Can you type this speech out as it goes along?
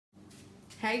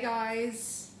Hey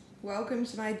guys, welcome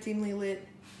to my dimly lit,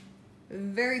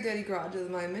 very dirty garage at the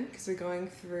moment because we're going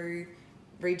through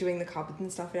redoing the cupboards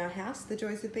and stuff in our house. The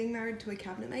joys of being married to a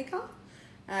cabinet maker.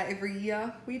 Every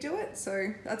year we do it,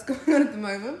 so that's going on at the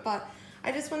moment, but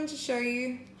I just wanted to show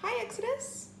you, hi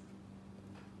Exodus.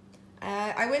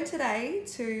 I went today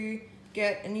to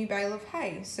get a new bale of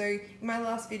hay. So in my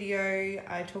last video,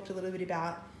 I talked a little bit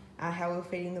about how we were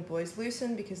feeding the boys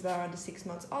lucerne because they're under 6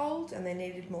 months old and they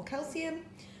needed more calcium.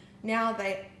 Now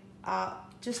they are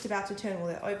just about to turn, well,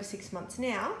 they're over 6 months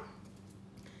now.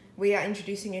 We are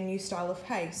introducing a new style of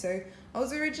hay. So I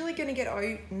was originally going to get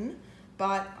oaten,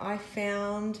 but I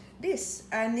found this,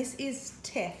 and this is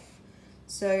Teff.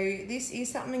 So this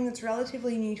is something that's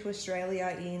relatively new to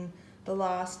Australia in the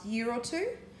last year or two.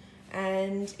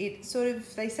 And it sort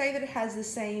of, they say that it has the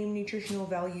same nutritional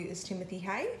value as Timothy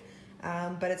hay,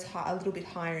 but it's a little bit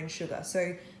higher in sugar.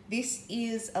 So this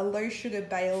is a low sugar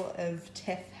bale of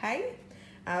Teff hay.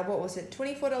 What was it?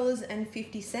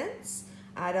 $24.50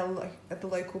 at the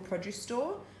local produce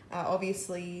store.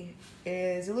 Obviously,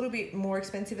 is a little bit more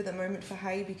expensive at the moment for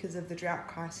hay because of the drought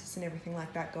crisis and everything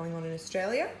like that going on in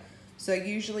Australia. So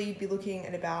usually you'd be looking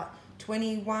at about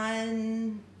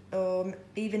 $21 or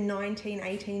even $19,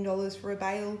 $18 for a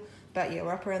bale. But yeah,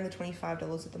 we're up around the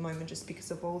 $25 at the moment just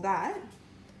because of all that.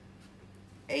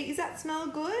 Does that smell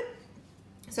good?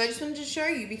 So I just wanted to show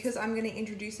you because I'm going to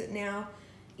introduce it now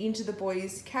into the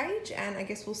boys' cage, and I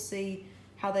guess we'll see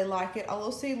how they like it. I'll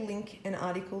also link an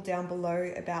article down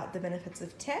below about the benefits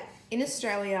of Teff. In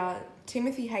Australia,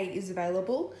 Timothy hay is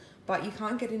available, but you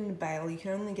can't get it in a bale. You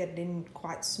can only get it in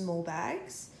quite small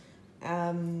bags.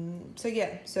 So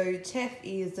yeah, so Teff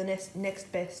is the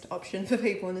next best option for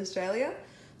people in Australia.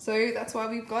 So that's why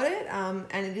we've got it,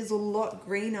 and it is a lot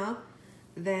greener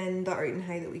than the oaten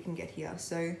hay that we can get here.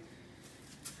 So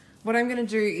what I'm going to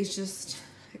do is just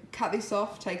cut this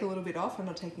off, take a little bit off. I'm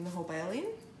not taking the whole bale in,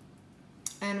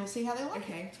 and we'll see how they like.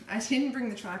 Okay, I didn't bring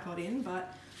the tripod in,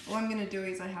 but all I'm going to do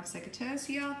is I have secateurs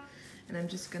here, and I'm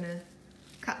just going to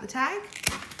cut the tag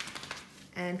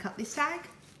and cut this tag.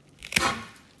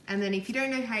 And then if you don't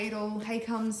know hay at all, hay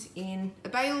comes in a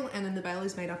bale, and then the bale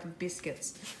is made up of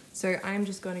biscuits. So I'm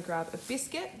just going to grab a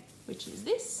biscuit, which is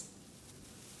this,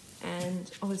 and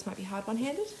oh, this might be hard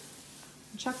one-handed.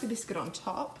 Chuck the biscuit on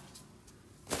top.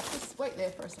 Just wait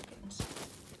there for a second.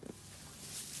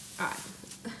 All right.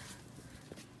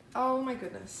 Oh my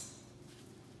goodness.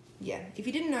 Yeah, if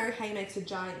you didn't know, hay makes a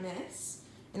giant mess,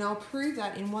 and I'll prove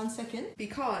that in 1 second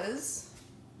because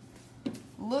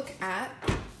look at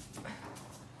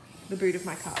the boot of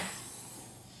my car.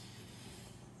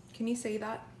 Can you see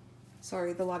that?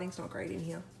 Sorry, the lighting's not great in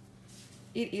here.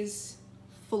 It is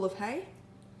full of hay.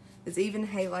 There's even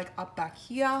hay like up back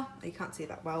here. You can't see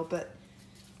that well, but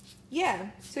yeah.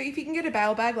 So if you can get a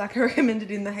bale bag like I recommended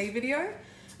in the hay video,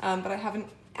 but I haven't,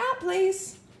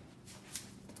 please.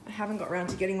 I haven't got around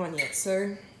to getting one yet.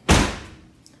 So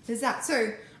there's that.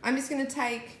 So I'm just gonna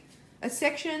take a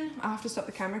section. I have to stop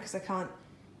the camera because I can't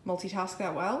multitask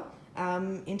that well.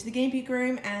 Into the guinea pig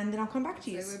room, and then I'll come back to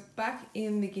you. So we're back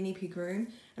in the guinea pig room,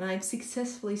 and I've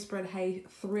successfully spread hay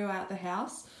throughout the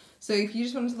house. So if you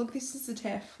just wanted to look, this is the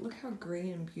Teff. Look how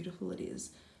green and beautiful it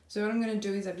is. So what I'm going to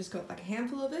do is I've just got like a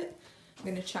handful of it. I'm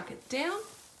going to chuck it down,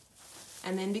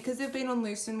 and then because they've been on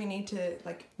lucerne, we need to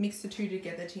like mix the two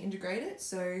together to integrate it.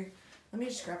 So let me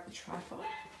just grab the tripod.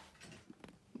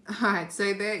 Alright,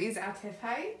 so there is our Teff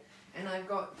hay, and I've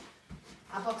got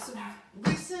a box of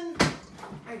lucerne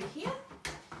over here.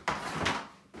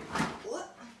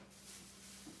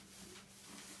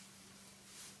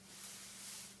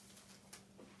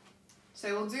 So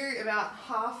we'll do about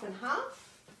half and half.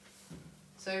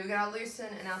 So we've got our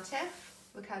lucerne and our Teff.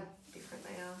 Look how different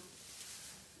they are.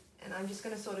 And I'm just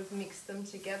going to sort of mix them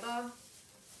together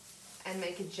and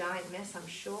make a giant mess, I'm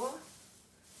sure,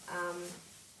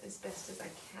 as best as I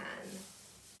can.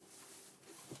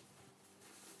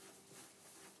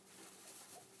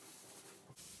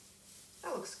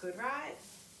 That looks good, right?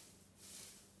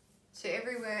 So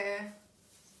everywhere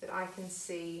that I can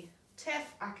see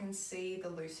Teff, I can see the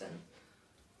lucerne.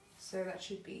 So that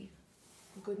should be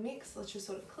a good mix. Let's just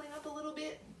sort of clean up a little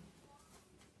bit.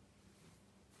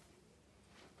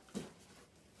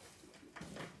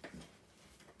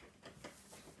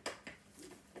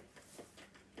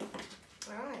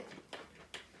 All right.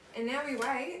 And now we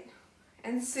wait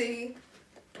and see.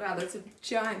 Wow, that's a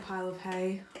giant pile of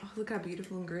hay. Oh, look how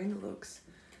beautiful and green it looks.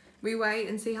 We wait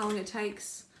and see how long it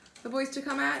takes the boys to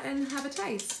come out and have a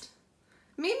taste.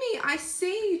 Mimi, I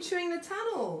see you chewing the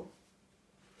tunnel.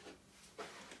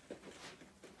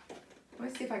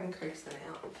 Let's see if I can coax them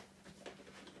out.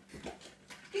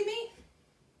 Mimi.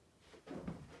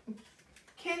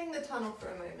 scanning the tunnel for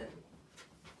a moment.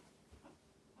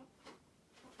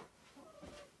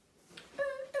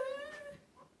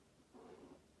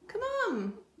 Come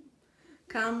on.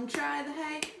 Come try the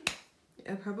hay.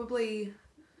 I'm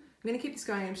going to keep this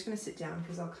going. I'm just going to sit down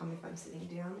because I'll come if I'm sitting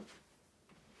down.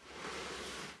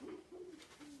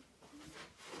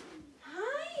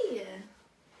 Hi.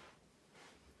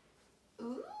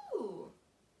 Ooh.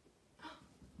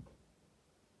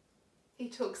 He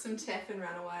took some Teff and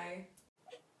ran away.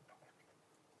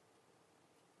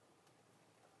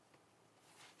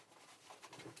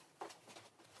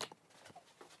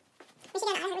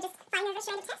 Michigan, we're just flying over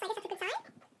stranded Teff, so I guess that's a good sign.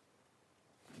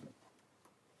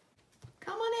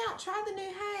 Come on out, try the new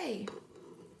hay.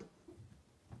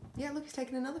 Yeah, look, he's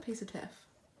taking another piece of Teff.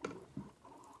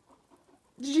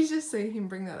 Did you just see him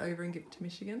bring that over and give it to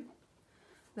Michigan?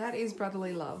 That is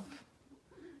brotherly love.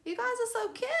 You guys are so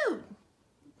cute.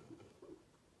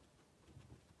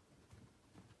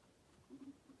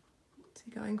 What's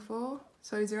he going for?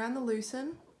 So he's around the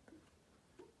loosen.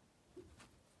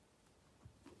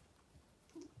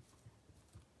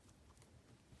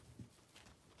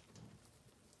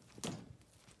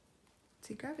 What's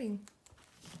he grabbing?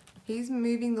 He's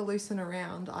moving the loosen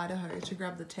around Idaho to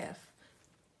grab the Teff,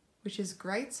 which is a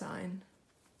great sign.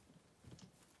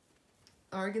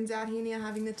 Oregon's out here now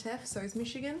having the Teff, so is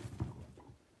Michigan.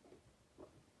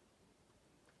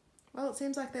 Well, it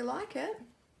seems like they like it.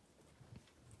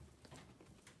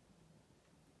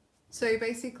 So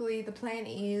basically the plan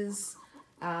is,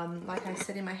 like I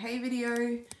said in my hay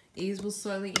video, is we'll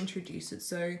slowly introduce it.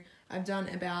 So I've done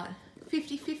about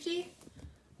 50-50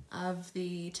 of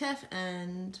the Teff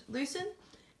and loosen,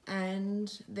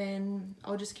 and then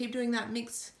I'll just keep doing that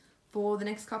mix for the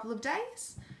next couple of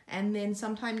days, and then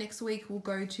sometime next week we'll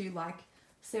go to like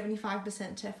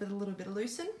 75% Teff with a little bit of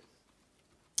loosen,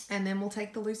 and then we'll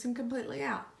take the loosen completely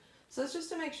out. So it's just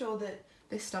to make sure that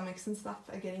their stomachs and stuff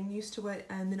are getting used to it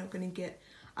and they're not going to get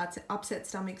upset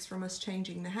stomachs from us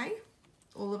changing the hay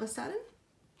all of a sudden.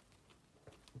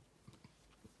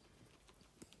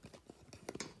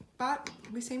 But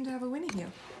we seem to have a winner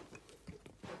here.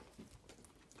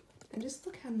 And just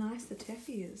look how nice the Teff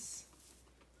is.